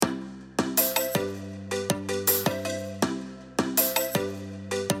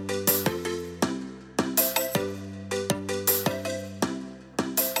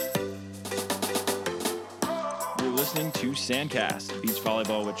Sandcast, beach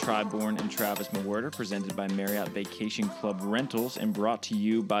volleyball with Tri Bourne and Travis Mewhirter, presented by Marriott Vacation Club Rentals and brought to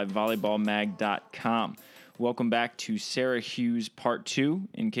you by volleyballmag.com. Welcome back to Sara Hughes Part 2.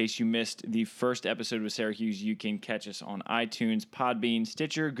 In case you missed the first episode with Sara Hughes, you can catch us on iTunes, Podbean,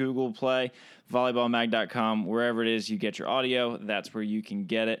 Stitcher, Google Play, volleyballmag.com, wherever it is you get your audio, that's where you can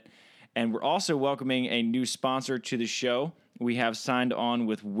get it. And we're also welcoming a new sponsor to the show. We have signed on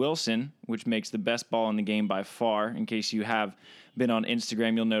with Wilson, which makes the best ball in the game by far. In case you have been on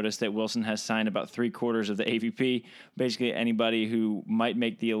Instagram, you'll notice that Wilson has signed about 3/4 of the AVP. Basically, anybody who might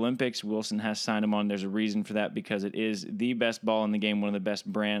make the Olympics, Wilson has signed them on. There's a reason for that because it is the best ball in the game, one of the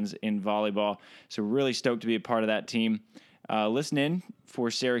best brands in volleyball. So really stoked to be a part of that team. Listen in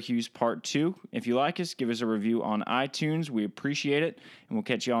for Sara Hughes Part 2. If you like us, give us a review on iTunes. We appreciate it, and we'll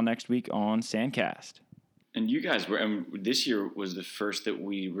catch you all next week on Sandcast. And you guys were, this year was the first that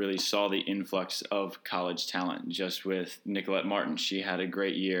we really saw the influx of college talent, just with Nicolette Martin. She had a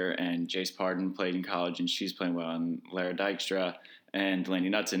great year, and Jace Pardon played in college, and she's playing well, and Lara Dykstra and Delaney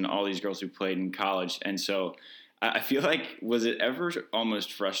Knudsen, all these girls who played in college. And so I feel like, was it ever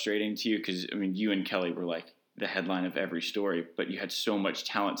almost frustrating to you? Because, I mean, you and Kelly were like the headline of every story, but you had so much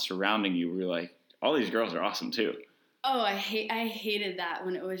talent surrounding you. We were like, all these girls are awesome too. Oh, I hated that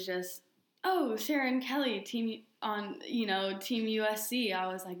when it was just, oh, Sara and Kelly, team USC. I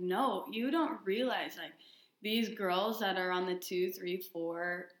was like, no, you don't realize, like, these girls that are on the 2, 3,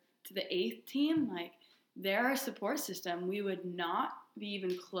 4 to the 8th team, like, they're our support system. We would not be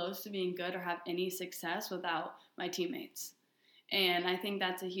even close to being good or have any success without my teammates. And I think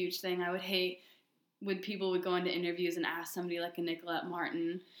that's a huge thing. I would hate when people would go into interviews and ask somebody like a Nicolette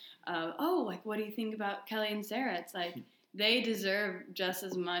Martin, what do you think about Kelly and Sara? It's like, they deserve just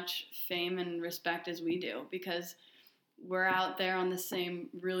as much fame and respect as we do because we're out there on the same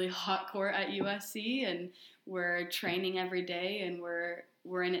really hot court at USC and we're training every day and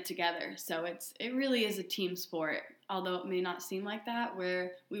we're in it together. So it really is a team sport, although it may not seem like that,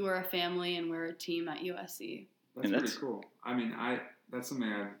 where we were a family and we're a team at USC. That's pretty cool. I mean, that's something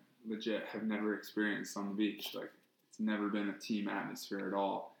I legit have never experienced on the beach. Like, it's never been a team atmosphere at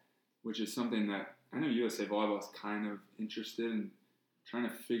all, which is something that I know USA Volleyball is kind of interested in trying to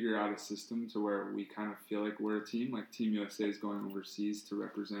figure out a system to where we kind of feel like we're a team. Like Team USA is going overseas to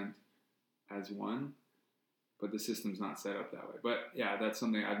represent as one, but the system's not set up that way. But yeah, that's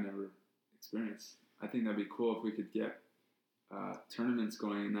something I've never experienced. I think that'd be cool if we could get tournaments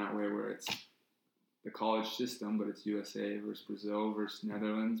going in that way where it's the college system, but it's USA versus Brazil versus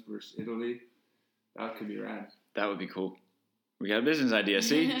Netherlands versus Italy. That could be rad. That would be cool. We got a business idea.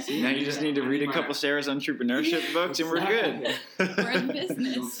 See? Now you just need to read a couple Sarah's entrepreneurship books and we're good. We're in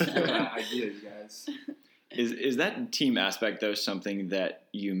business. Don't steal that idea, you guys. Is that team aspect, though, something that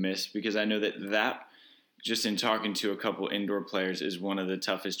you miss? Because I know that just in talking to a couple indoor players is one of the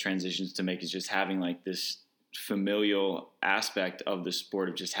toughest transitions to make, is just having like this familial aspect of the sport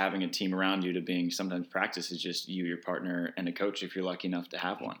of just having a team around you to being sometimes practice is just you, your partner, and a coach if you're lucky enough to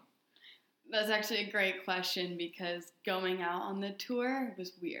have one. That's actually a great question because going out on the tour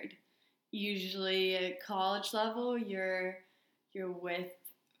was weird. Usually at college level, you're with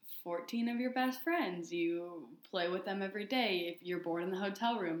 14 of your best friends. You play with them every day. If you're bored in the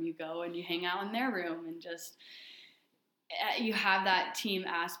hotel room, you go and you hang out in their room and just you have that team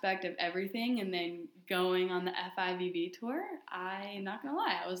aspect of everything. And then going on the FIVB tour, I'm not going to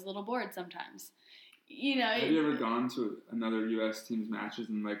lie, I was a little bored sometimes. Have you ever gone to another U.S. team's matches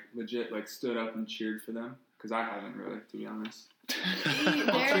and like legit like stood up and cheered for them? Because I haven't really, to be honest.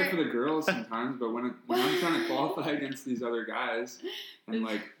 I'll cheer for the girls sometimes, but when I'm trying to qualify against these other guys and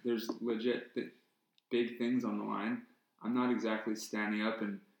like there's legit big things on the line, I'm not exactly standing up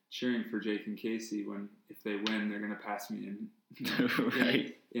and cheering for Jake and Casey when if they win they're gonna pass me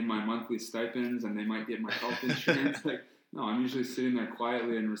in my monthly stipends and they might get my health insurance. Like, no, I'm usually sitting there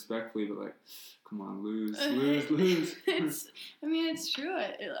quietly and respectfully, but like, come on, lose. It's true.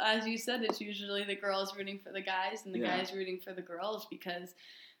 As you said, it's usually the girls rooting for the guys and the guys rooting for the girls because,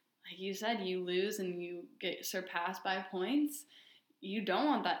 like you said, you lose and you get surpassed by points. You don't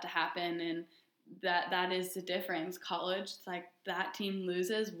want that to happen, and that is the difference. College, it's like that team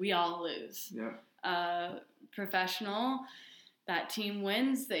loses, we all lose. Yeah. Professional, that team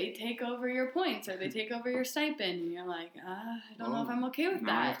wins, they take over your points or they take over your stipend, and you're like, I don't know if I'm okay with that.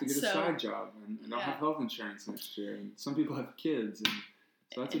 I have to get a side job, and I don't have health insurance next year, and some people have kids, and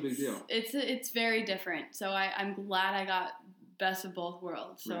so that's a big deal. It's very different. So I'm glad I got best of both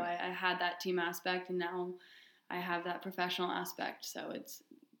worlds. So I had that team aspect, and now I have that professional aspect. So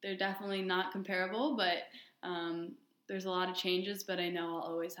they're definitely not comparable, but there's a lot of changes. But I know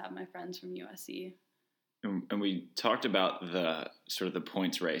I'll always have my friends from USC. And we talked about the sort of the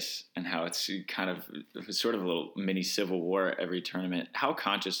points race and how it's kind of sort of a little mini civil war every tournament. How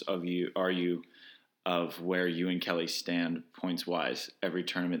conscious are you of where you and Kelly stand points wise every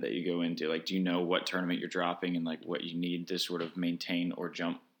tournament that you go into? Like, do you know what tournament you're dropping and like what you need to sort of maintain or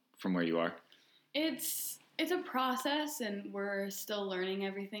jump from where you are? It's a process, and we're still learning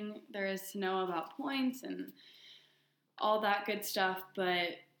everything there is to know about points and all that good stuff, but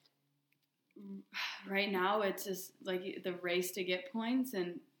right now it's just like the race to get points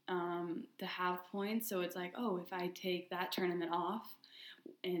and to have points. So it's like, oh, if I take that tournament off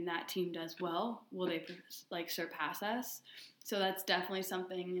and that team does well, will they like surpass us? So that's definitely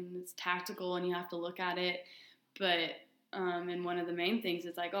something, and it's tactical, and you have to look at it. But and one of the main things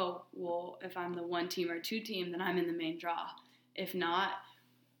is like, oh, well, if I'm the 1 team or 2 team, then I'm in the main draw. If not,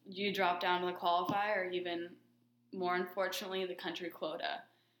 you drop down to the qualifier, or even more unfortunately, the country quota.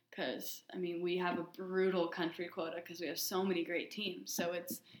 Because, I mean, we have a brutal country quota because we have so many great teams. So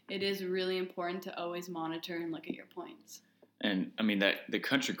it is really important to always monitor and look at your points. And, I mean, that the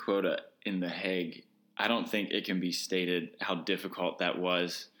country quota in The Hague, I don't think it can be stated how difficult that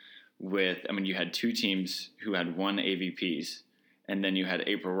was with, I mean, you had 2 teams who had 1 AVPs, and then you had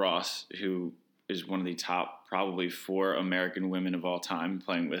April Ross, who is one of the top probably 4 American women of all time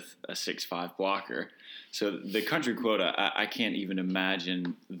playing with a 6'5" blocker. So the country quota, I can't even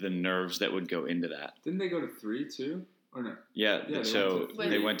imagine the nerves that would go into that. Didn't they go to 3 too? Or no? Yeah, so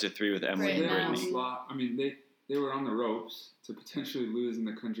they went to 3 with Emily and Brittany. I mean, they were on the ropes to potentially lose in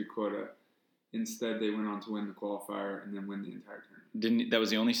the country quota. Instead, they went on to win the qualifier and then win the entire tournament. That was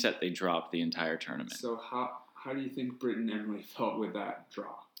the only set they dropped the entire tournament. So how do you think Britt and Emily felt with that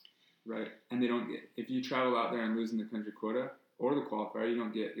draw? Right, and they don't get, if you travel out there and lose in the country quota or the qualifier, you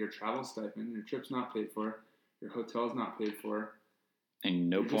don't get your travel stipend, your trip's not paid for, your hotel's not paid for, and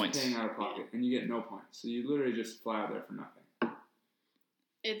no points. Just paying out of pocket, and you get no points. So you literally just fly out there for nothing.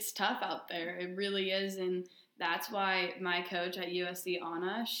 It's tough out there. It really is, and that's why my coach at USC,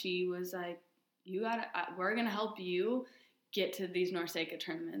 Anna, she was like, we're gonna help you get to these NORCECA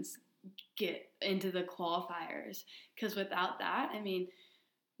tournaments, get into the qualifiers, because without that, I mean,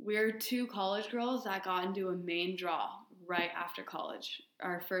 we're 2 college girls that got into a main draw right after college.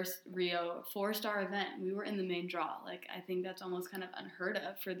 Our first Rio 4-star event, we were in the main draw. Like, I think that's almost kind of unheard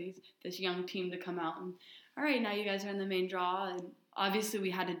of for this young team to come out and, all right, now you guys are in the main draw. And obviously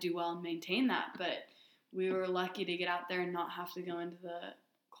we had to do well and maintain that, but we were lucky to get out there and not have to go into the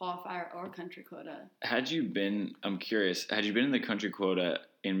qualifier or country quota. I'm curious, had you been in the country quota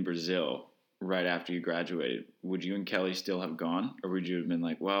in Brazil right after you graduated, would you and Kelly still have gone? Or would you have been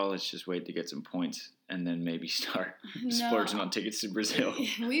like, well, let's just wait to get some points and then maybe start splurging on tickets to Brazil?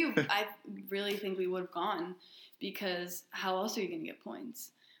 I really think we would have gone, because how else are you going to get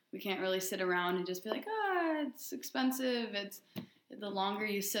points? We can't really sit around and just be like, it's expensive. The longer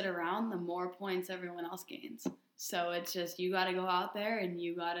you sit around, the more points everyone else gains. So it's just, you got to go out there and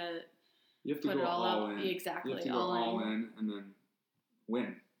you got to put it all out. Exactly. You have to go all in and then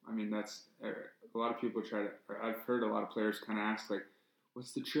win. I mean, that's a lot of people I've heard a lot of players kind of ask, like,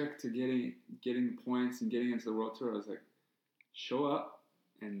 what's the trick to getting the points and getting into the World Tour? I was like, show up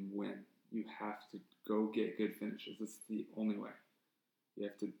and win. You have to go get good finishes. That's the only way. You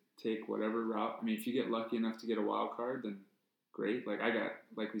have to take whatever route. I mean, if you get lucky enough to get a wild card, then great.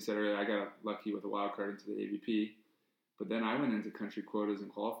 Like we said earlier, I got lucky with a wild card into the AVP. But then I went into country quotas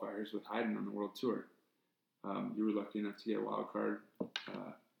and qualifiers with Hayden on the World Tour. You were lucky enough to get a wild card.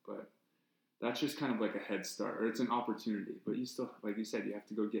 But that's just kind of like a head start, or it's an opportunity. But you still, like you said, you have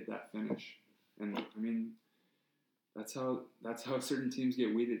to go get that finish. And I mean, that's how certain teams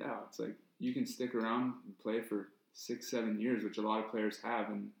get weeded out. It's like you can stick around and play for 6-7 years, which a lot of players have,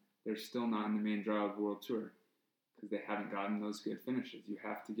 and they're still not in the main draw of the World Tour because they haven't gotten those good finishes. You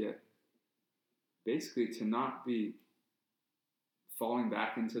have to get, basically, to not be falling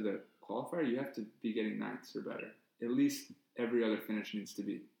back into the qualifier, you have to be getting 9ths or better. At least every other finish needs to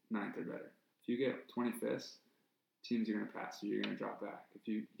be 9th or better. If you get 25th, teams are going to pass you. You're going to drop back. If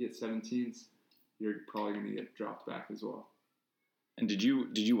you get 17th, you're probably going to get dropped back as well. And did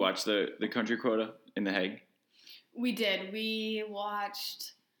you watch the country quota in The Hague? We did. We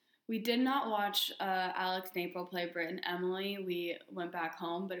did not watch Alex and April play Britt and Emily. We went back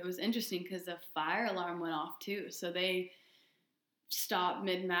home, but it was interesting because the fire alarm went off too. So they stopped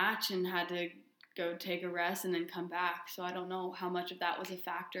mid-match and had to go take a rest and then come back. So I don't know how much of that was a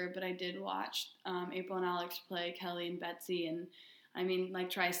factor, but I did watch April and Alex play Kelly and Betsy. And I mean, like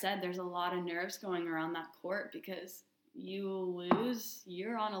Tri said, there's a lot of nerves going around that court because you lose,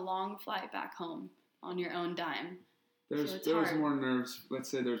 you're on a long flight back home on your own dime. There's more nerves. Let's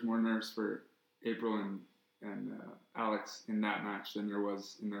say there's more nerves for April and Alex in that match than there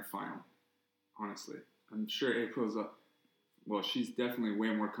was in their final. Honestly, I'm sure April's she's definitely way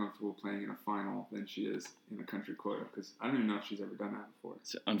more comfortable playing in a final than she is in a country quota, because I don't even know if she's ever done that before.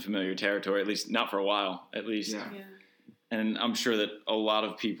 It's unfamiliar territory, at least not for a while, at least. Yeah. And I'm sure that a lot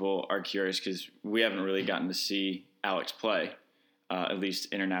of people are curious because we haven't really gotten to see Alex play, at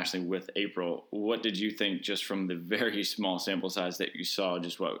least internationally with April. What did you think just from the very small sample size that you saw,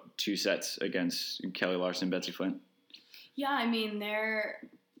 just 2 sets against Kelly Larson and Betsy Flint? Yeah, I mean, they're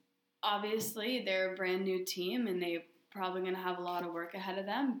a brand new team, and they're probably going to have a lot of work ahead of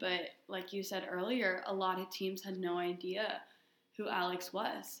them. But like you said earlier, a lot of teams had no idea who Alex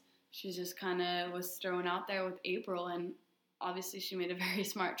was. She just kind of was thrown out there with April, and obviously she made a very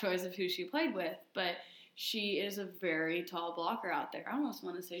smart choice of who she played with. But she is a very tall blocker out there. I almost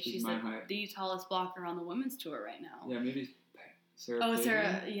want to say she's the tallest blocker on the women's tour right now. Yeah, maybe Sarah. Oh,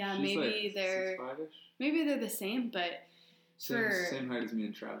 Sarah. Yeah, she's maybe they're 6'5"-ish. Maybe they're the same, but same height as me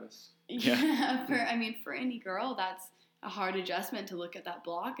and Travis. Yeah, for any girl, that's a hard adjustment to look at that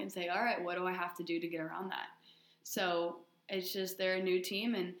block and say, all right, what do I have to do to get around that? So it's just they're a new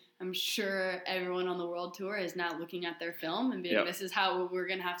team, and I'm sure everyone on the World Tour is now looking at their film and being, this is how we're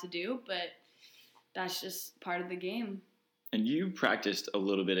going to have to do, but that's just part of the game. And you practiced a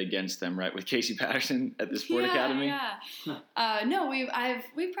little bit against them, right, with Casey Patterson at the Sport Academy? Yeah. No,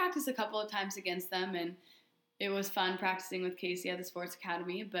 we've practiced a couple of times against them, and it was fun practicing with Casey at the Sports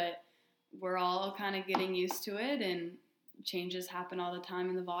Academy, but we're all kind of getting used to it, and changes happen all the time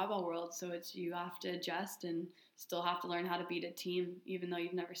in the volleyball world, so you have to adjust and still have to learn how to beat a team, even though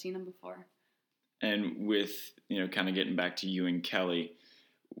you've never seen them before. And with, kind of getting back to you and Kelly,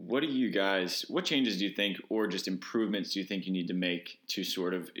 what changes do you think, or just improvements do you think you need to make to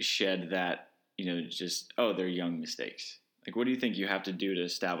sort of shed that, they're young mistakes? Like, what do you think you have to do to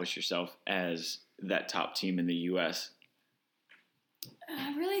establish yourself as that top team in the U.S.?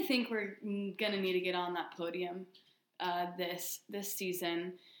 I really think we're going to need to get on that podium this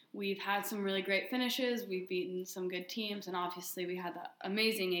season. We've had some really great finishes. We've beaten some good teams, and obviously we had that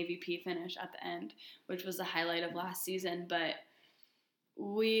amazing AVP finish at the end, which was the highlight of last season. But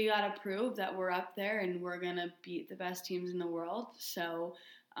we got to prove that we're up there and we're going to beat the best teams in the world. So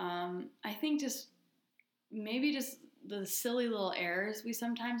I think just the silly little errors we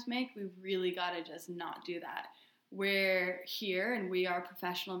sometimes make, we really got to just not do that. We're here and we are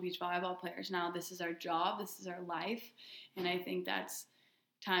professional beach volleyball players now. This is our job. This is our life. And I think that's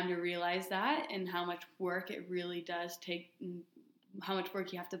time to realize that, and how much work it really does take, and how much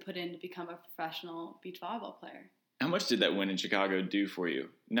work you have to put in to become a professional beach volleyball player. How much did that win in Chicago do for you?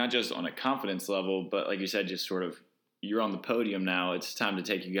 Not just on a confidence level, but like you said, just sort of, you're on the podium now. It's time to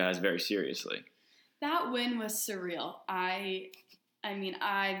take you guys very seriously. That win was surreal. I've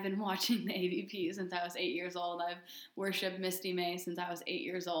been watching the AVP since I was 8 years old. I've worshipped Misty May since I was 8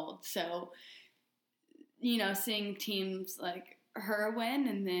 years old. So, seeing teams like her win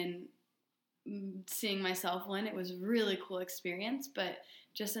and then seeing myself win, it was a really cool experience. But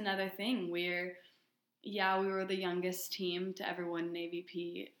just another thing, we were the youngest team to ever win an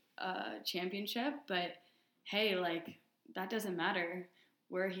AVP championship. But hey, that doesn't matter.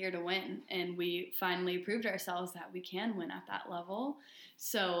 We're here to win, and we finally proved ourselves that we can win at that level.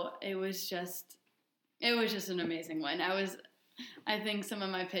 So it was just an amazing win. I think some of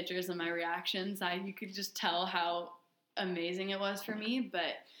my pictures and my reactions, you could just tell how amazing it was for me.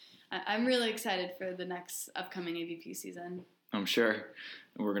 But I'm really excited for the next upcoming AVP season. I'm sure.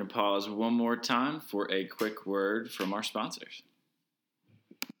 And we're going to pause one more time for a quick word from our sponsors.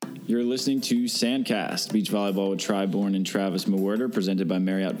 You're listening to Sandcast, beach volleyball with Tri-Born and Travis Mawerder, presented by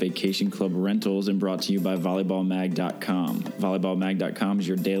Marriott Vacation Club Rentals and brought to you by volleyballmag.com. Volleyballmag.com is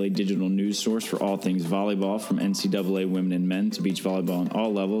your daily digital news source for all things volleyball, from NCAA women and men to beach volleyball on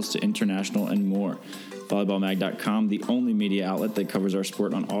all levels to international and more. Volleyballmag.com, the only media outlet that covers our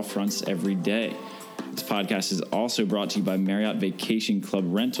sport on all fronts every day. This podcast is also brought to you by Marriott Vacation Club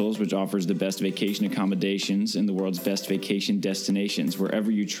Rentals, which offers the best vacation accommodations in the world's best vacation destinations.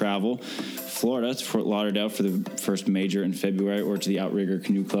 Wherever you travel, Florida to Fort Lauderdale for the first major in February, or to the Outrigger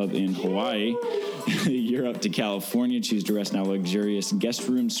Canoe Club in Hawaii. Europe to California, choose to rest in our luxurious guest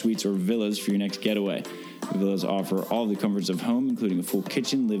rooms, suites, or villas for your next getaway. The villas offer all the comforts of home, including a full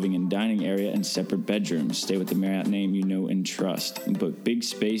kitchen, living and dining area, and separate bedrooms. Stay with the Marriott name you know and trust. Book big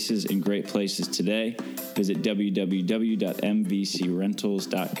spaces in great places today. Visit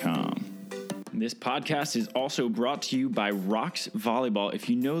www.mvcrentals.com. This podcast is also brought to you by Rocks Volleyball. If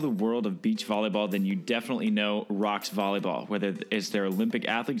you know the world of beach volleyball, then you definitely know Rocks Volleyball. Whether it's their Olympic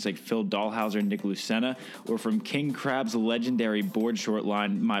athletes like Phil Dahlhauser and Nick Lucena, or from King Crab's legendary board short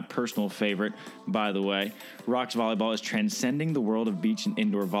line, my personal favorite, by the way, Rocks Volleyball is transcending the world of beach and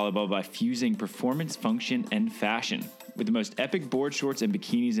indoor volleyball by fusing performance, function, and fashion. With the most epic board shorts and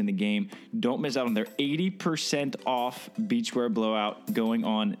bikinis in the game, don't miss out on their 80% off beachwear blowout going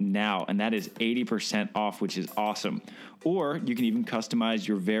on now. And that is 80% off, which is awesome. Or you can even customize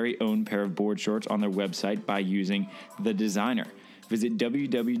your very own pair of board shorts on their website by using the designer. Visit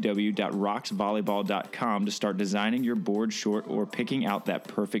www.rocksvolleyball.com to start designing your board short or picking out that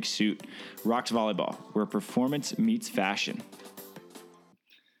perfect suit. Rocks Volleyball, where performance meets fashion.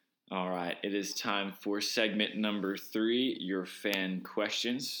 All right, it is time for segment number 3, your fan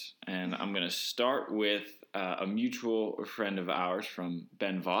questions. And I'm going to start with a mutual friend of ours from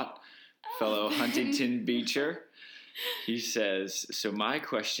Ben Vaught, fellow Huntington Beacher. He says, so my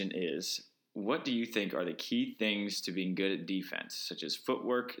question is, what do you think are the key things to being good at defense, such as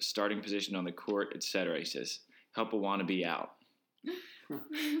footwork, starting position on the court, etc.? He says, help a wannabe out.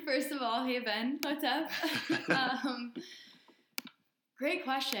 First of all, hey Ben, what's up? Great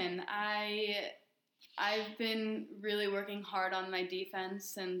question. I've been really working hard on my defense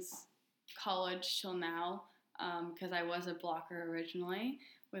since college till now, because I was a blocker originally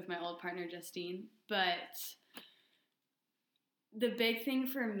with my old partner Justine. But the big thing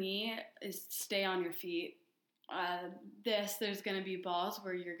for me is stay on your feet. There's going to be balls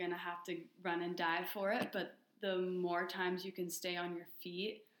where you're going to have to run and dive for it, but the more times you can stay on your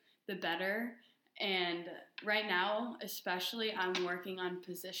feet, the better. And right now, especially, I'm working on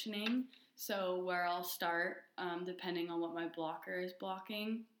positioning. So where I'll start, depending on what my blocker is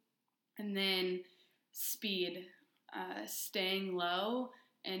blocking. And then speed, staying low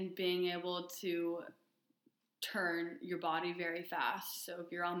and being able to turn your body very fast. So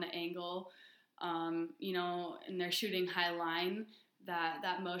if you're on the angle, and they're shooting high line,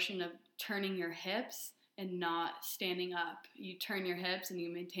 that motion of turning your hips and not standing up. You turn your hips and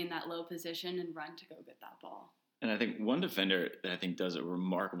you maintain that low position and run to go get that ball. And I think one defender that I think does a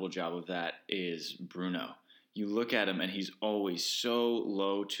remarkable job of that is Bruno. You look at him and he's always so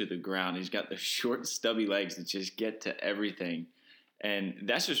low to the ground. He's got the short, stubby legs that just get to everything. And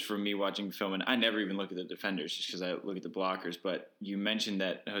that's just from me watching film. And I never even look at the defenders just because I look at the blockers. But you mentioned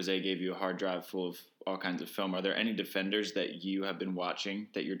that Jose gave you a hard drive full of all kinds of film. Are there any defenders that you have been watching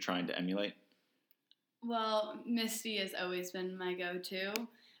that you're trying to emulate? Well, Misty has always been my go-to,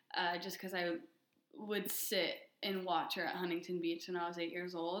 just because I would sit and watch her at Huntington Beach when I was 8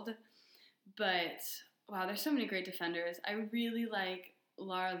 years old. But, wow, there's so many great defenders. I really like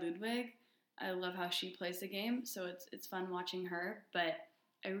Lara Ludwig. I love how she plays the game, so it's fun watching her. But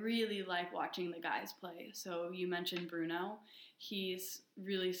I really like watching the guys play. So you mentioned Bruno. He's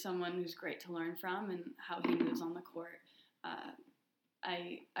really someone who's great to learn from and how he moves on the court.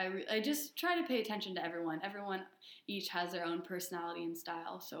 I just try to pay attention to everyone. Everyone each has their own personality and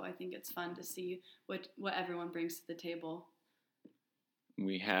style, so I think it's fun to see what everyone brings to the table. There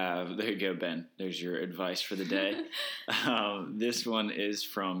you go, Ben. There's your advice for the day. This one is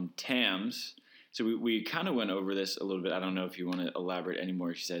from Tams. So we kind of went over this a little bit. I don't know if you want to elaborate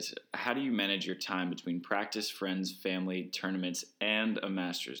anymore. She says, how do you manage your time between practice, friends, family, tournaments, and a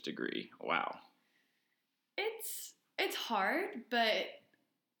master's degree? Wow. It's hard, but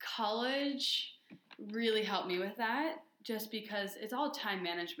college really helped me with that just because it's all time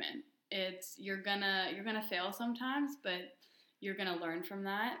management. You're gonna fail sometimes, but you're gonna learn from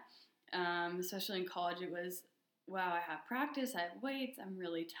that. Especially in college, it was, wow, I have practice, I have weights, I'm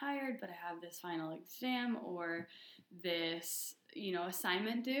really tired, but I have this final exam or this,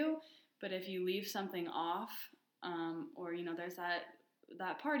 assignment due. But if you leave something off, or there's that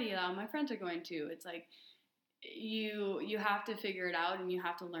party that all my friends are going to, it's like you have to figure it out and you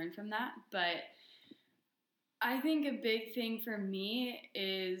have to learn from that. But I think a big thing for me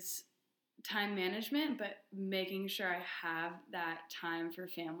is time management, but making sure I have that time for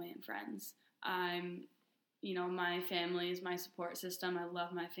family and friends. My family is my support system. I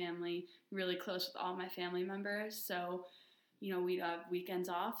love my family, really close with all my family members. So, we have weekends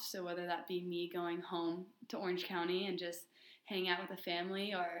off. So whether that be me going home to Orange County and just hang out with the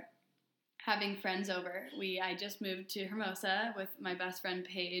family or having friends over. I just moved to Hermosa with my best friend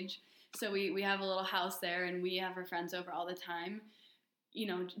Paige. So we have a little house there and we have our friends over all the time.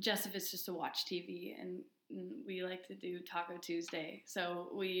 Just if it's just to watch TV, and we like to do Taco Tuesday.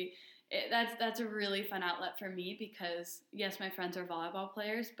 So that's a really fun outlet for me because yes, my friends are volleyball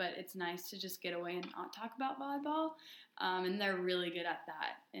players, but it's nice to just get away and not talk about volleyball. And they're really good at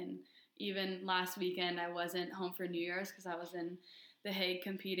that. And even last weekend, I wasn't home for New Year's because I was in The Hague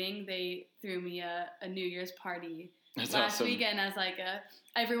competing. They threw me a New Year's party That's last awesome. weekend as like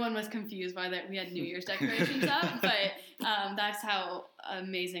everyone was confused why that we had New Year's decorations up, but that's how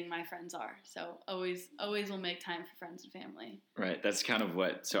amazing my friends are. So always will make time for friends and family. Right. That's kind of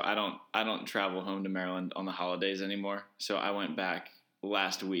what. So I don't travel home to Maryland on the holidays anymore. So I went back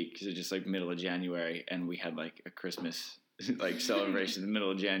last week, so just like middle of January, and we had like a Christmas like celebration in the middle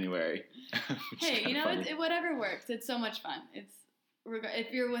of January. Hey, whatever works. It's so much fun. If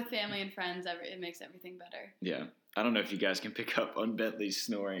you're with family and friends, it makes everything better. Yeah. I don't know if you guys can pick up on Bentley's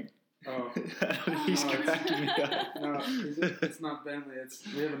snoring. Oh. He's cracking me up. No, it's not Bentley.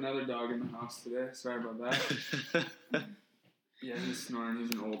 We have another dog in the house today. Sorry about that. Yeah, he's snoring. He's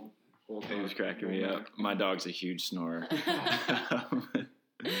an old dog. He was cracking me up. My dog's a huge snorer.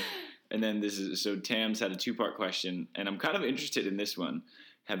 And then so Tam's had a 2-part question, and I'm kind of interested in this one.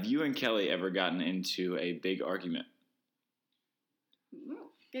 Have you and Kelly ever gotten into a big argument?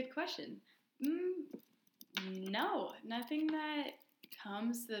 Ooh, good question. No, nothing that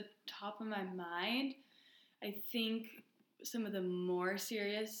comes to the top of my mind. I think some of the more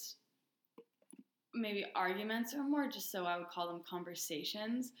serious maybe arguments are more just so I would call them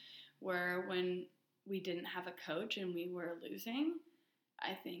conversations, where when we didn't have a coach and we were losing,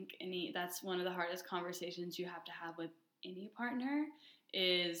 I think that's one of the hardest conversations you have to have with any partner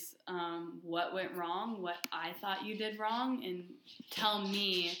is what went wrong, what I thought you did wrong, and tell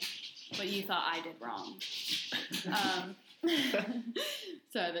me what you thought I did wrong.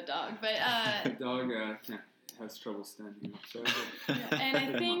 Sorry, the dog. But the dog has trouble standing up. So and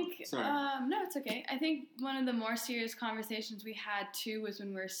I think no, it's okay. I think one of the more serious conversations we had too was when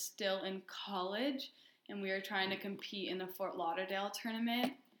we were still in college and we were trying to compete in the Fort Lauderdale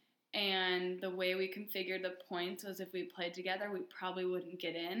tournament. And the way we configured the points was if we played together, we probably wouldn't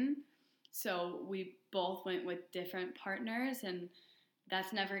get in. So we both went with different partners, and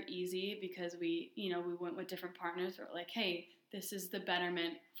that's never easy because we went with different partners. We're like, hey, this is the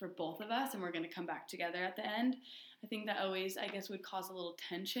betterment for both of us, and we're going to come back together at the end. I think that always, I guess, would cause a little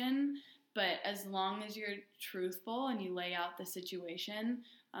tension. But as long as you're truthful and you lay out the situation,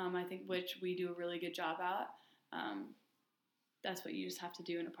 I think which we do a really good job at, that's what you just have to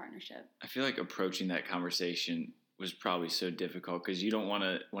do in a partnership. I feel like approaching that conversation was probably so difficult because you don't want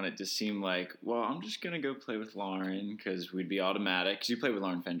it to seem like, well, I'm just going to go play with Lauren because we'd be automatic. Because you played with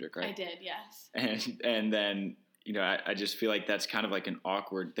Lauren Fendrick, right? I did, yes. And then, I just feel like that's kind of like an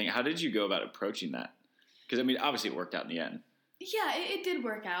awkward thing. How did you go about approaching that? Because, obviously it worked out in the end. Yeah, it did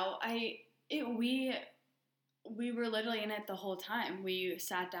work out. We were literally in it the whole time. We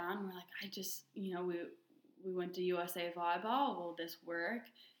sat down. We're like, we went to USA Volleyball. Will this work?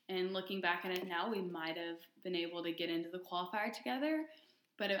 And looking back at it now, we might have been able to get into the qualifier together.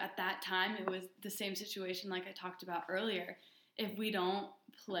 But at that time, it was the same situation like I talked about earlier. If we don't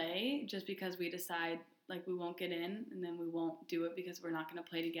play just because we decide like we won't get in and then we won't do it because we're not going to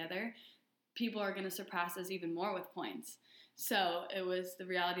play together, people are going to surpass us even more with points. So it was the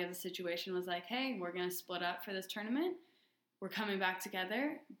reality of the situation was like, hey, we're going to split up for this tournament. We're coming back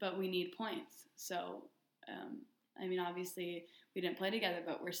together, but we need points. So, obviously we didn't play together,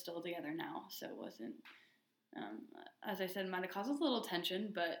 but we're still together now. So it wasn't, as I said, it might have caused a little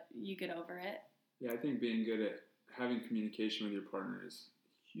tension, but you get over it. Yeah, I think being good at having communication with your partner is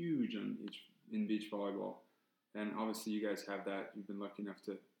huge in beach volleyball. And obviously you guys have that. You've been lucky enough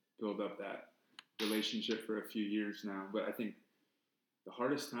to build up that relationship for a few years now. But I think the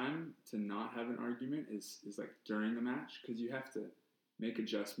hardest time to not have an argument is like during the match, because you have to make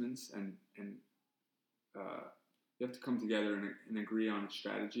adjustments and you have to come together and agree on a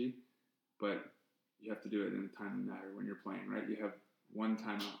strategy, but you have to do it in a timely manner when you're playing, right? You have one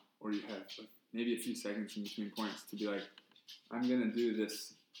timeout, or you have maybe a few seconds in between points to be like, I'm going to do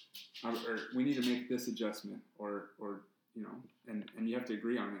this, or we need to make this adjustment, or and you have to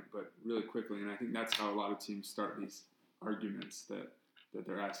agree on it, but really quickly. And I think that's how a lot of teams start these arguments that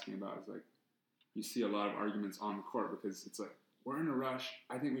they're asking about. Is like, you see a lot of arguments on the court because it's like, we're in a rush.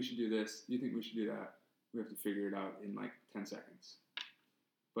 I think we should do this. You think we should do that. We have to figure it out in like 10 seconds.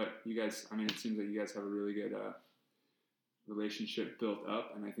 But you guys, it seems like you guys have a really good relationship built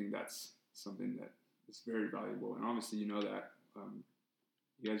up, and I think that's something that is very valuable. And obviously, you know that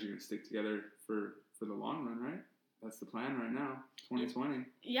you guys are going to stick together for the long run, right? That's the plan right now, 2020.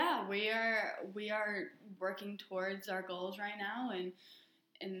 Yeah, we are working towards our goals right now,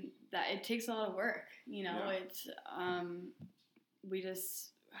 and that it takes a lot of work. Yeah. It's we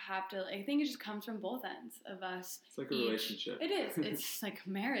just have to. I think it just comes from both ends of us. It's like a relationship. It is. It's like a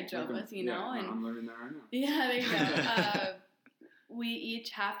marriage almost, Yeah, and I'm learning that right now. Yeah, there you go. we each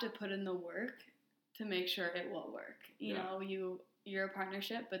have to put in the work to make sure it will work. You know, you're a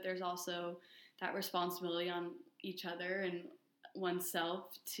partnership, but there's also that responsibility on each other and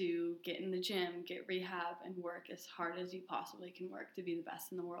oneself to get in the gym, get rehab, and work as hard as you possibly can work to be the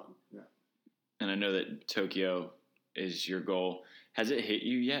best in the world. Yeah. And I know that Tokyo is your goal. Has it hit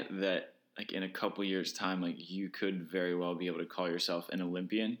you yet that, like, in a couple years' time, like, you could very well be able to call yourself an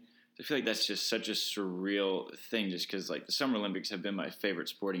Olympian? I feel like that's just such a surreal thing, just because, like, the Summer Olympics have been my favorite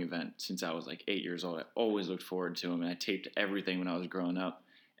sporting event since I was, like, 8 years old. I always looked forward to them, and I taped everything when I was growing up.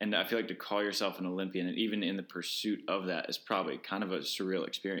 And I feel like to call yourself an Olympian, and even in the pursuit of that, is probably kind of a surreal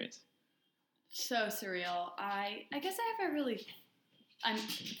experience. So surreal. I guess I haven't really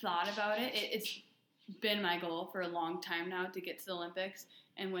thought about it. It's been my goal for a long time now to get to the Olympics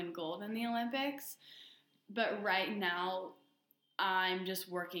and win gold in the Olympics. But right now, I'm just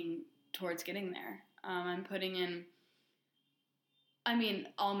working towards getting there. I'm putting in,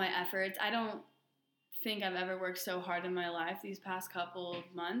 all my efforts. I don't think I've ever worked so hard in my life these past couple of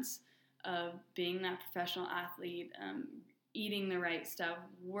months of being that professional athlete, eating the right stuff,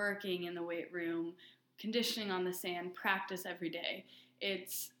 working in the weight room, conditioning on the sand, practice every day.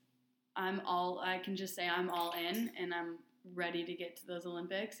 I can just say I'm all in, and I'm ready to get to those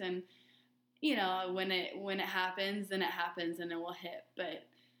Olympics. And, you know, when it happens, then it happens and it will hit. But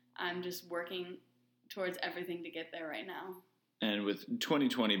I'm just working towards everything to get there right now. And with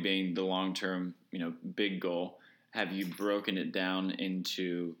 2020 being the long-term, big goal, have you broken it down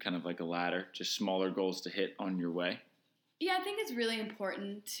into kind of like a ladder, just smaller goals to hit on your way? Yeah, I think it's really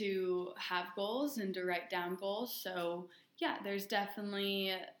important to have goals and to write down goals. So, yeah, there's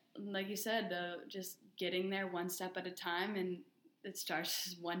definitely, like you said, just getting there one step at a time, and it starts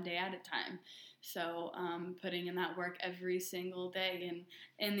just one day at a time. So putting in that work every single day. And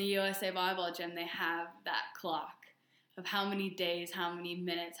in the USA Volleyball Gym, they have that clock of how many days, how many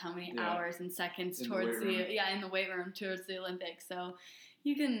minutes, how many hours and seconds in the weight room towards the Olympics. So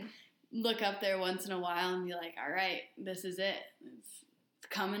you can look up there once in a while and be like, all right, this is it. It's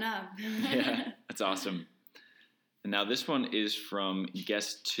coming up. Yeah, that's awesome. And now this one is from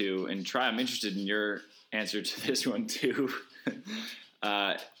guest 2. And Try, I'm interested in your answer to this one too.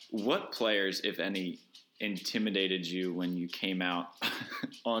 What players, if any, intimidated you when you came out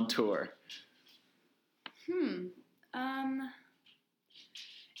on tour?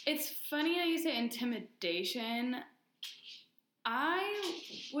 It's funny how you say intimidation. I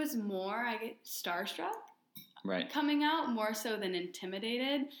was more, starstruck. Right. Coming out more so than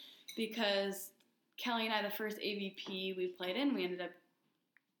intimidated, because Kelly and I, the first AVP we played in, we ended up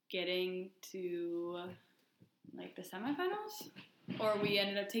getting to like the semifinals, or we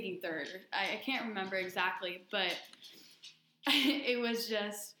ended up taking third. I can't remember exactly, but it was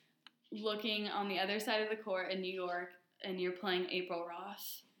just looking on the other side of the court in New York, and you're playing April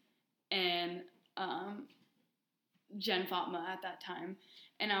Ross and Jen Fatma at that time.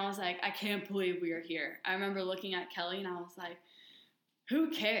 And I was like, I can't believe we are here. I remember looking at Kelly and I was like, who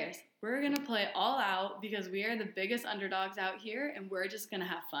cares? We're going to play all out because we are the biggest underdogs out here and we're just going to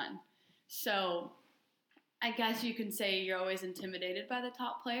have fun. So I guess you can say you're always intimidated by the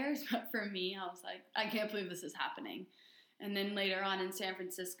top players. But for me, I was like, I can't believe this is happening. And then later on in San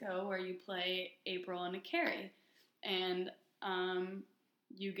Francisco, where you play April and a Carrie, and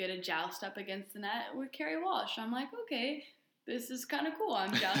you get a joust up against the net with Carrie Walsh. I'm like, okay, this is kind of cool.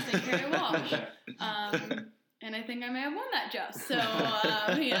 I'm jousting Carrie Walsh. And I think I may have won that joust. So,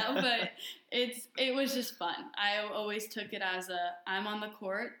 but it was just fun. I always took it as I'm on the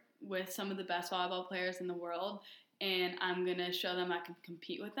court with some of the best volleyball players in the world, and I'm going to show them I can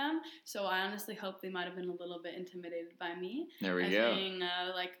compete with them. So I honestly hope they might have been a little bit intimidated by me. There we go. Being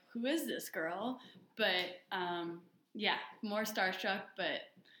like, who is this girl? But, more starstruck, but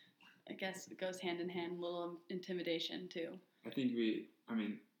I guess it goes hand in hand, a little intimidation too. I think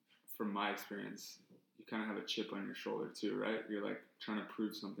from my experience, you kind of have a chip on your shoulder too, right? You're like trying to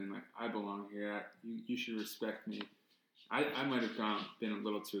prove something, like I belong here. You should respect me. I might have been a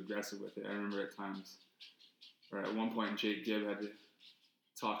little too aggressive with it. I remember at times, or at one point, Jake Gibb had to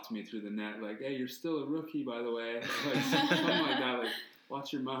talk to me through the net, like, "Hey, you're still a rookie, by the way." Like, something like that. Like,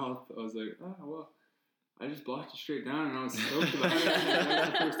 watch your mouth. I was like, "Oh well, I just blocked you straight down, and I was stoked about it. That was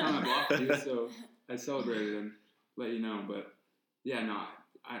the first time I blocked you, so I celebrated and let you know." But yeah, no,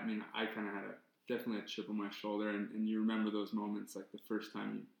 I kind of had definitely a chip on my shoulder, and you remember those moments, like the first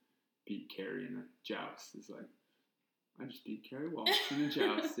time you beat Carrie in a joust. It's like, I just beat Carrie Walsh in a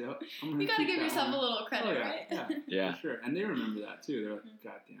joust. Yep, you got to give yourself a little credit, right? Yeah, for sure. And they remember that too. They're like,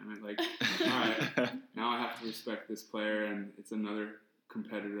 God damn it! Like, all right, now I have to respect this player, and it's another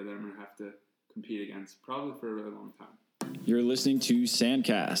competitor that I'm gonna have to compete against, probably for a really long time. You're listening to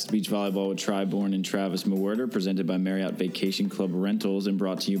Sandcast, beach volleyball with Tri-Born and Travis Mawerder, presented by Marriott Vacation Club Rentals and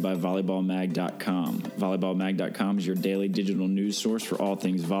brought to you by volleyballmag.com. Volleyballmag.com is your daily digital news source for all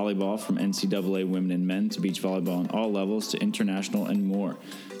things volleyball, from NCAA women and men to beach volleyball on all levels to international and more.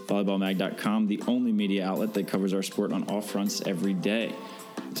 Volleyballmag.com, the only media outlet that covers our sport on all fronts every day.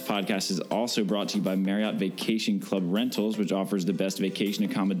 This podcast is also brought to you by Marriott Vacation Club Rentals, which offers the best vacation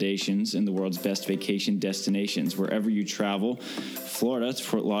accommodations in the world's best vacation destinations. Wherever you travel, Florida to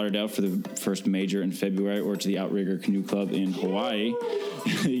Fort Lauderdale for the first major in February, or to the Outrigger Canoe Club in Hawaii.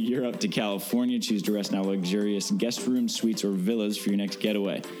 Europe to California, choose to rest in our luxurious guest rooms, suites, or villas for your next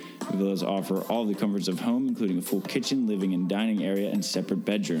getaway. The villas offer all the comforts of home, including a full kitchen, living and dining area, and separate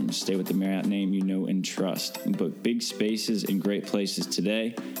bedrooms. Stay with the Marriott name you know and trust. Book big spaces in great places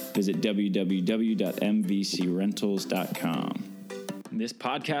today. Visit www.mvcrentals.com. This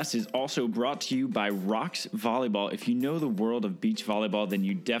podcast is also brought to you by Rocks Volleyball. If you know the world of beach volleyball, then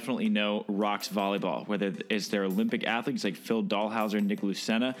you definitely know Rocks Volleyball. Whether it's their Olympic athletes like Phil Dahlhauser and Nick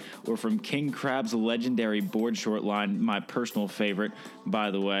Lucena, or from King Crab's legendary board short line, my personal favorite, by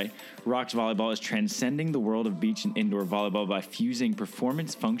the way, Rocks Volleyball is transcending the world of beach and indoor volleyball by fusing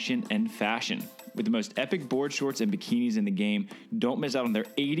performance, function, and fashion. With the most epic board shorts and bikinis in the game, don't miss out on their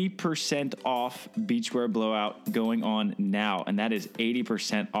 80% off beachwear blowout going on now. And that is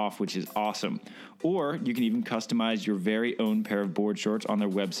 80% off, which is awesome. Or you can even customize your very own pair of board shorts on their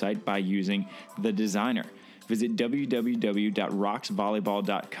website by using the designer. Visit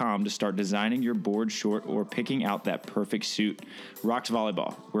www.rocksvolleyball.com to start designing your board short or picking out that perfect suit. Rocks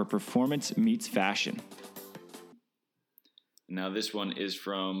Volleyball, where performance meets fashion. Now, this one is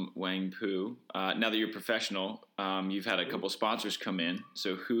from Wang Pu. Now that you're professional, you've had a couple sponsors come in.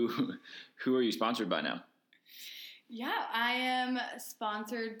 So who are you sponsored by now? Yeah, I am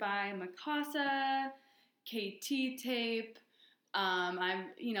sponsored by Mikasa, KT Tape.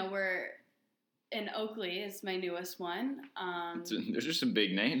 We're in Oakley is my newest one. Those are some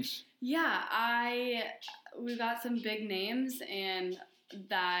big names. Yeah, we got some big names, and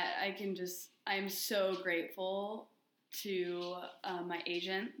that I'm so grateful to my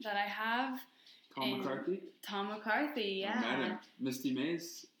agent that I have. Tom McCarthy? Tom McCarthy, yeah. I met him. Misty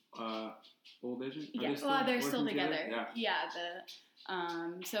May's old agent? They're still together.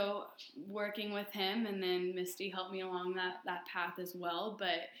 So working with him, and then Misty helped me along that path as well.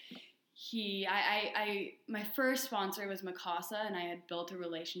 But my first sponsor was Mikasa, and I had built a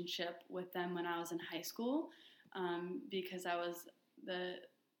relationship with them when I was in high school, because I was the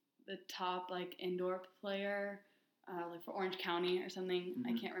top indoor player. For Orange County or something. Mm-hmm.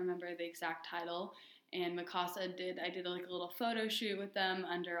 I can't remember the exact title. And Mikasa I did a little photo shoot with them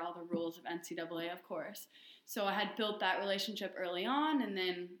under all the rules of NCAA, of course. So I had built that relationship early on, and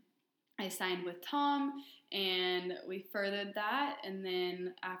then I signed with Tom, and we furthered that. And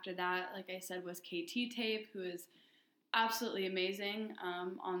then after that, like I said, was KT Tape, who is absolutely amazing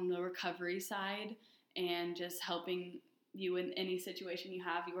on the recovery side and just helping you in any situation you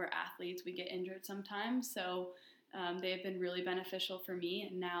have. You are athletes. We get injured sometimes. So they have been really beneficial for me,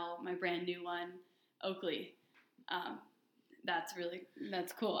 and now my brand new one, Oakley. That's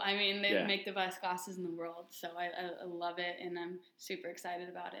cool. I mean, they make the best glasses in the world, so I love it, and I'm super excited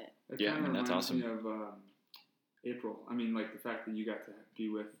about it. That's awesome. It reminds me of April. I mean, the fact that you got to be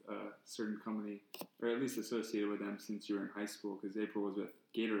with a certain company, or at least associated with them since you were in high school, because April was with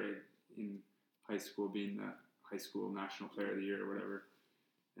Gatorade in high school, being the high school national player of the year or whatever.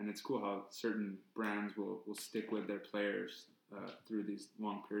 And it's cool how certain brands will stick with their players through these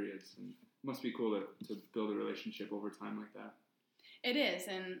long periods. And it must be cool to build a relationship over time like that. It is.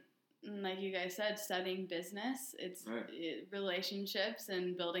 And like you guys said, studying business, relationships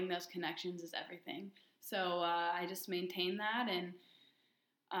and building those connections is everything. So I just maintain that. And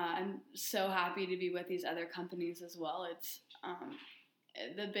I'm so happy to be with these other companies as well. It's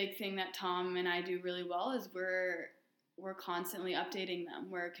the big thing that Tom and I do really well is we're constantly updating them.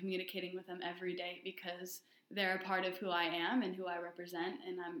 We're communicating with them every day because they're a part of who I am and who I represent,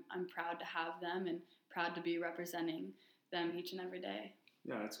 and I'm proud to have them and proud to be representing them each and every day.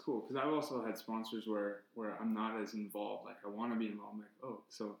 Yeah, that's cool, because I've also had sponsors where I'm not as involved. I want to be involved. I'm like,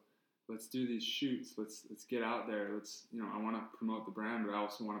 so let's do these shoots. Let's get out there. I want to promote the brand, but I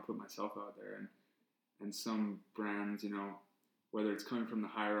also want to put myself out there. And some brands, whether it's coming from the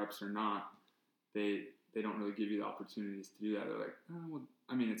higher ups or not, they don't really give you the opportunities to do that. They're like,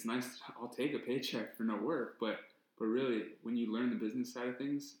 it's nice. I'll take a paycheck for no work, but really, when you learn the business side of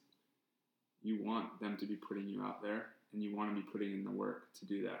things, you want them to be putting you out there, and you want to be putting in the work to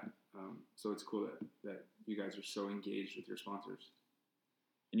do that. So it's cool that you guys are so engaged with your sponsors.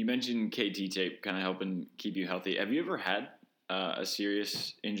 And you mentioned KT tape kind of helping keep you healthy. Have you ever had a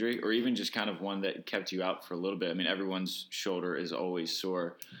serious injury, or even just kind of one that kept you out for a little bit? I mean, everyone's shoulder is always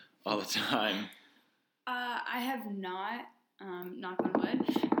sore all the time. I have not, knock on wood.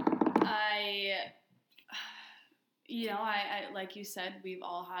 I like you said, we've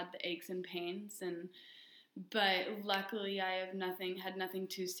all had the aches and pains, but luckily I have had nothing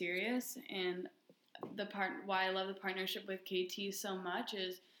too serious. And why I love the partnership with KT so much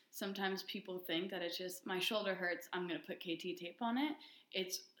is sometimes people think that it's just my shoulder hurts, I'm going to put KT tape on it.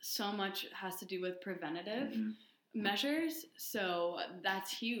 It's so much has to do with preventative measures. So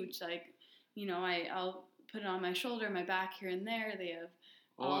that's huge. Like, I'll put it on my shoulder, my back here and there. They have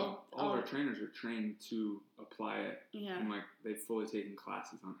all our trainers are trained to apply it. Yeah. And they've fully taken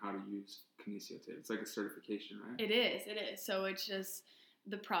classes on how to use kinesio tape. It's like a certification, right? It is. So it's just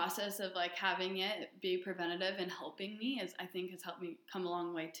the process of having it be preventative and helping me I think has helped me come a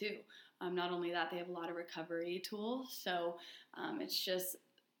long way too. Not only that, they have a lot of recovery tools. So it's just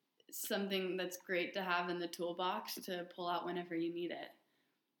something that's great to have in the toolbox to pull out whenever you need it.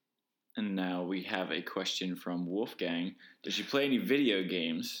 And now we have a question from Wolfgang. Does she play any video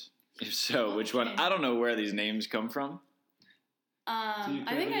games? If so, which one? I don't know where these names come from. I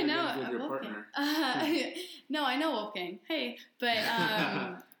think I know with your partner? No, I know Wolfgang. Hey, but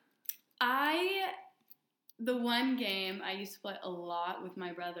the one game I used to play a lot with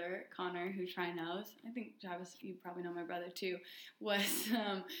my brother Connor, who Try knows. I think Travis, you probably know my brother too. Was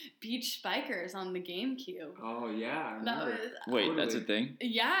Beach Spikers on the GameCube. Oh yeah, Wait, totally. That's a thing?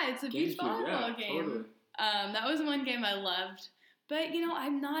 Yeah, it's a beach volleyball game. Totally. That was one game I loved. But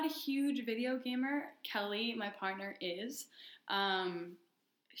I'm not a huge video gamer. Kelly, my partner, is.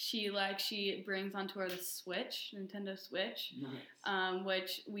 She brings onto her the Switch, Nintendo Switch, nice.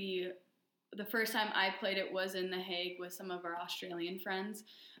 Which the first time I played it was in The Hague with some of our Australian friends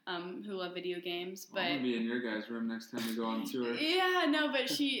who love video games. But I'm gonna be in your guys' room next time we go on tour. Yeah, no, but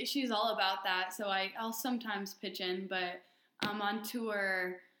she's all about that. So I'll sometimes pitch in, but on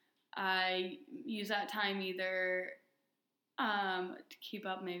tour I use that time either to keep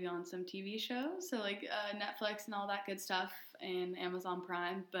up maybe on some TV shows, so Netflix and all that good stuff, and Amazon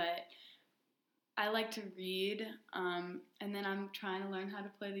Prime. But I like to read, and then I'm trying to learn how to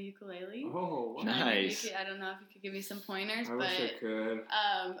play the ukulele. Oh, wow. Nice. I don't know if you could give me some pointers. I wish I could.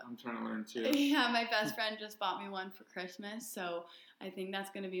 I'm trying to learn too. Yeah, my best friend just bought me one for Christmas, so I think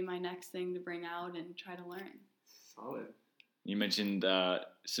that's going to be my next thing to bring out and try to learn. Solid. You mentioned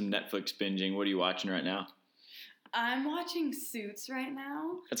some Netflix binging. What are you watching right now? I'm watching Suits right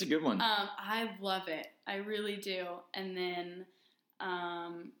now. That's a good one. I love it. I really do. And then,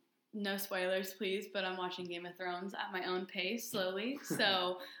 no spoilers, please, but I'm watching Game of Thrones at my own pace, slowly.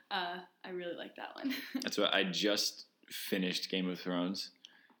 So I really like that one. That's what I just finished Game of Thrones,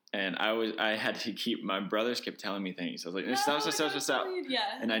 and I had to keep. My brothers kept telling me things. I was like, stop. Yeah.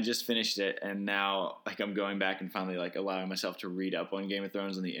 And I just finished it, and now I'm going back and finally allowing myself to read up on Game of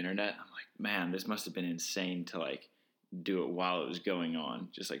Thrones on the internet. I'm like, man, this must have been insane to do it while it was going on.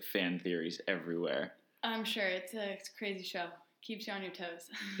 Just fan theories everywhere. I'm sure it's a crazy show. Keeps you on your toes.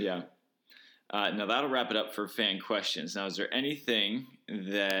 Yeah. Now that'll wrap it up for fan questions. Now, is there anything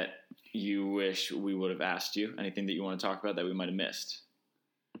that you wish we would have asked you? Anything that you want to talk about that we might have missed?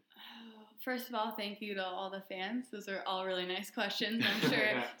 First of all, thank you to all the fans. Those are all really nice questions. I'm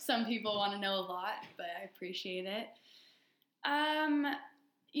sure some people want to know a lot, but I appreciate it.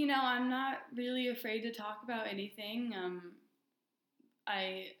 I'm not really afraid to talk about anything.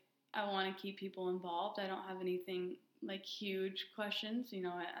 I want to keep people involved. I don't have anything huge questions.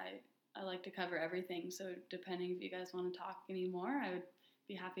 I like to cover everything. So depending if you guys want to talk anymore, I would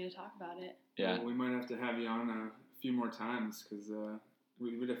be happy to talk about it. Yeah. Well, we might have to have you on a few more times because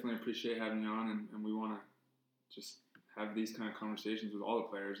we definitely appreciate having you on, and we want to just have these kind of conversations with all the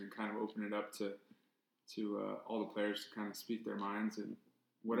players and kind of open it up to all the players to kind of speak their minds and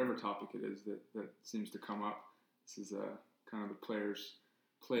whatever topic it is that seems to come up. This is kind of the players'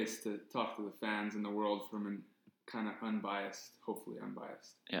 place to talk to the fans and the world from an kind of hopefully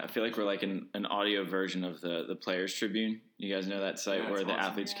unbiased. Yeah, I feel like we're an audio version of the Players Tribune. You guys know that site where the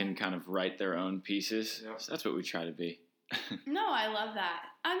athletes can kind of write their own pieces? Yep. So that's what we try to be. No, I love that.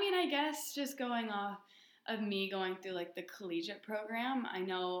 I mean, I guess just going off of me going through the collegiate program, I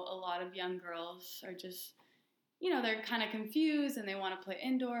know a lot of young girls are just, they're kind of confused and they want to play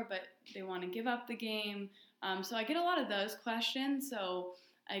indoor, but they want to give up the game. So I get a lot of those questions. So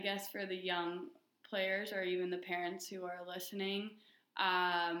I guess for the young players or even the parents who are listening,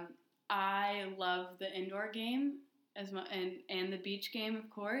 I love the indoor game. and the beach game, of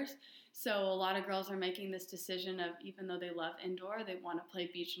course. So a lot of girls are making this decision of, even though they love indoor, they want to play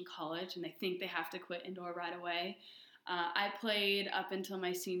beach in college, and they think they have to quit indoor right away. I played up until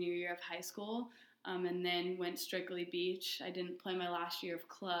my senior year of high school, and then went strictly beach. I didn't play my last year of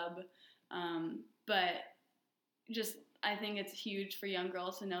club, but just I think it's huge for young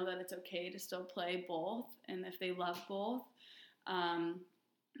girls to know that it's okay to still play both, and if they love both. And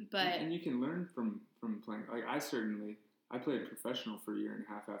you can learn from playing. Like I played professional for a year and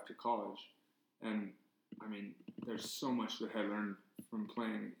a half after college, and I mean, there's so much that I learned from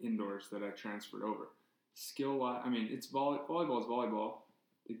playing indoors that I transferred over. Skill-wise, I mean, it's volleyball is volleyball.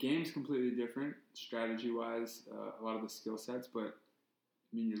 The game's completely different, strategy-wise, a lot of the skill sets, but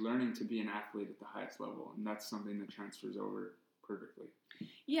I mean, you're learning to be an athlete at the highest level, and that's something that transfers over perfectly.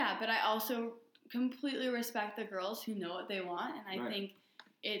 Yeah, but I also completely respect the girls who know what they want, and I think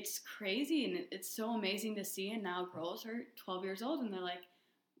it's crazy and it's so amazing to see. And now girls are 12 years old and they're like,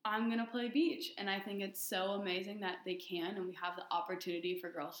 I'm going to play beach. And I think it's so amazing that they can, and we have the opportunity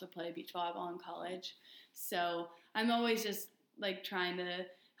for girls to play beach volleyball in college. So I'm always just like trying to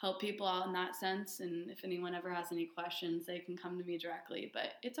help people out in that sense. And if anyone ever has any questions, they can come to me directly.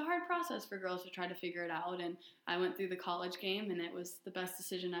 But it's a hard process for girls to try to figure it out. And I went through the college game, and it was the best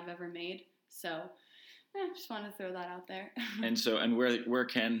decision I've ever made. So just wanted to throw that out there. And where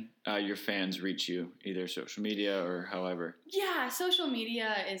can your fans reach you, either social media or however? Yeah, social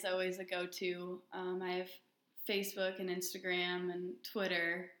media is always a go-to. I have Facebook and Instagram and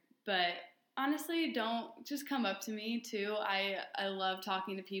Twitter, but honestly, don't just come up to me too. I love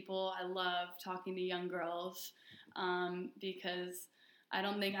talking to people. I love talking to young girls, because I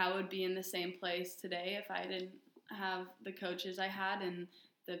don't think I would be in the same place today if I didn't have the coaches I had and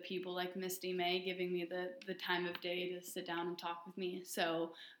the people like Misty May giving me the time of day to sit down and talk with me.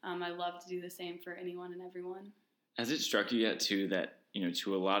 So I love to do the same for anyone and everyone. Has it struck you yet too that,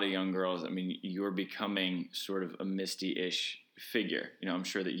 to a lot of young girls, I mean, you're becoming sort of a Misty-ish figure? I'm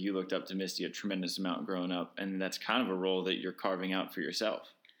sure that you looked up to Misty a tremendous amount growing up, and that's kind of a role that you're carving out for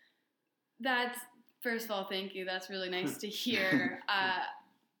yourself. First of all, thank you. That's really nice to hear.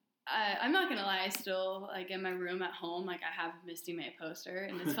 I'm not gonna lie, I still, like, in my room at home, like, I have a Misty May poster,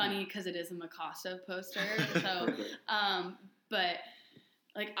 and it's funny because it is a Mikasa poster. So, but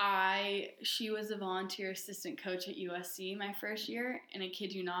like, she was a volunteer assistant coach at USC my first year, and I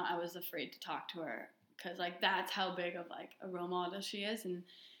kid you not, I was afraid to talk to her because, like, that's how big of, like, a role model she is. And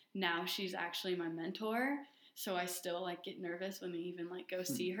now she's actually my mentor, so I still, like, get nervous when we even, like, go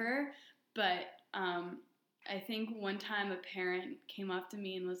see her. But I think one time a parent came up to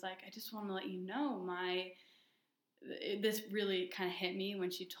me and was like, I just want to let you know, this really kind of hit me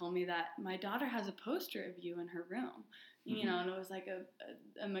when she told me that my daughter has a poster of you in her room. Mm-hmm. And it was like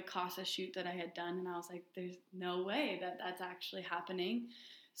a Mikasa shoot that I had done, and I was like, there's no way that that's actually happening.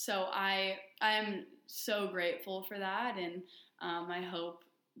 So I am so grateful for that, and I hope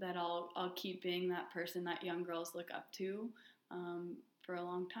that I'll keep being that person that young girls look up to for a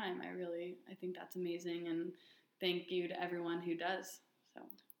long time. I think that's amazing, and thank you to everyone who does. So.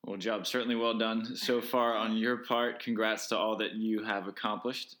 Well, job certainly well done so far on your part. Congrats to all that you have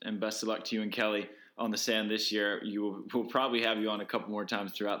accomplished, and best of luck to you and Kelly on the sand this year. We'll probably have you on a couple more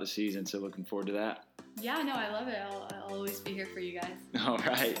times throughout the season, so looking forward to that. Yeah, no, I love it. I'll always be here for you guys. All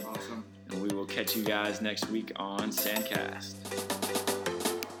right. Awesome. And we will catch you guys next week on Sandcast.